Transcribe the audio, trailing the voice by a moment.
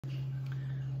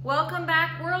Welcome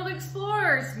back, World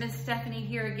Explorers. Miss Stephanie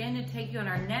here again to take you on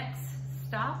our next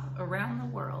stop around the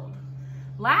world.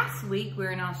 Last week we were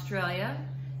in Australia,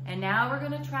 and now we're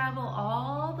going to travel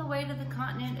all the way to the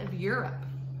continent of Europe.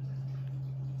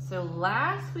 So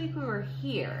last week we were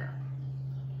here,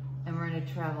 and we're going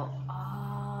to travel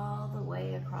all the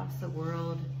way across the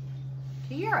world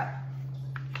to Europe.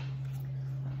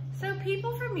 So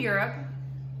people from Europe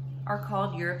are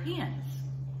called Europeans.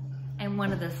 And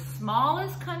one of the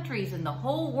smallest countries in the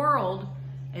whole world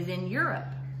is in Europe.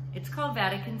 It's called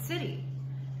Vatican City.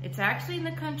 It's actually in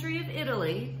the country of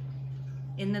Italy,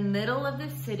 in the middle of the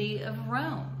city of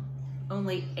Rome.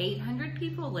 Only 800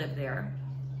 people live there,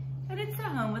 and it's the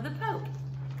home of the Pope.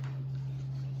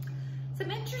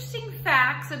 Some interesting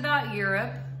facts about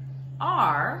Europe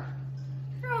are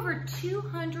there are over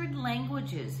 200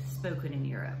 languages spoken in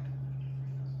Europe.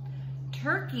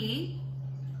 Turkey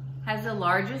has the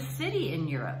largest city in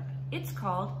Europe. It's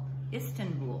called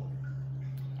Istanbul.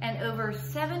 And over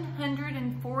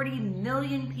 740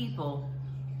 million people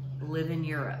live in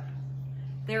Europe.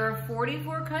 There are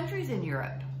 44 countries in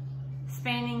Europe,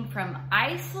 spanning from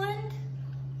Iceland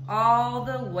all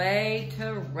the way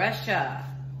to Russia.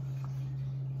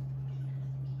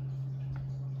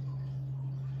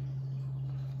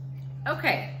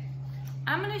 Okay,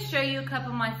 I'm going to show you a couple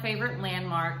of my favorite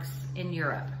landmarks in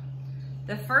Europe.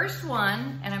 The first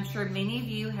one, and I'm sure many of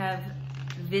you have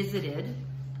visited,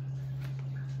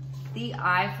 the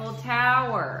Eiffel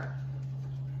Tower.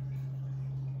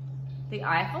 The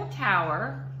Eiffel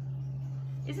Tower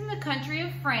is in the country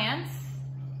of France,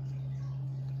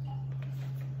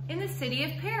 in the city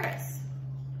of Paris.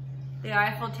 The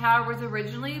Eiffel Tower was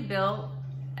originally built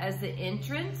as the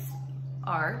entrance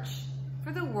arch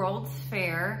for the World's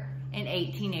Fair in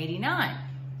 1889.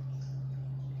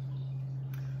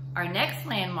 Our next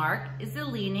landmark is the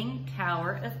Leaning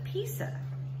Tower of Pisa.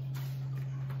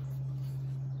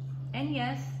 And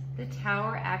yes, the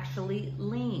tower actually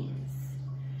leans.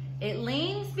 It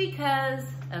leans because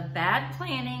of bad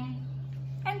planning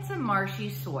and some marshy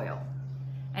soil.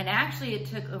 And actually it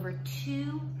took over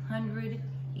 200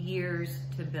 years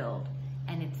to build,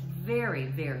 and it's very,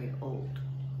 very old.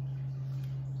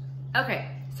 Okay,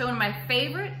 so one of my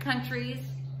favorite countries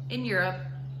in Europe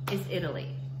is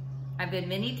Italy. I've been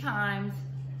many times,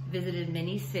 visited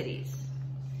many cities,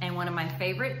 and one of my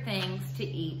favorite things to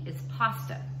eat is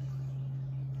pasta.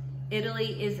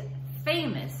 Italy is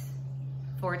famous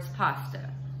for its pasta.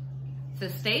 So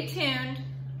stay tuned,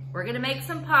 we're gonna make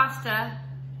some pasta,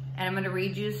 and I'm gonna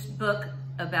read you a book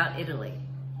about Italy.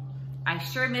 I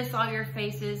sure miss all your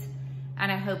faces,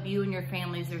 and I hope you and your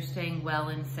families are staying well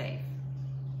and safe.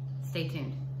 Stay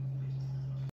tuned.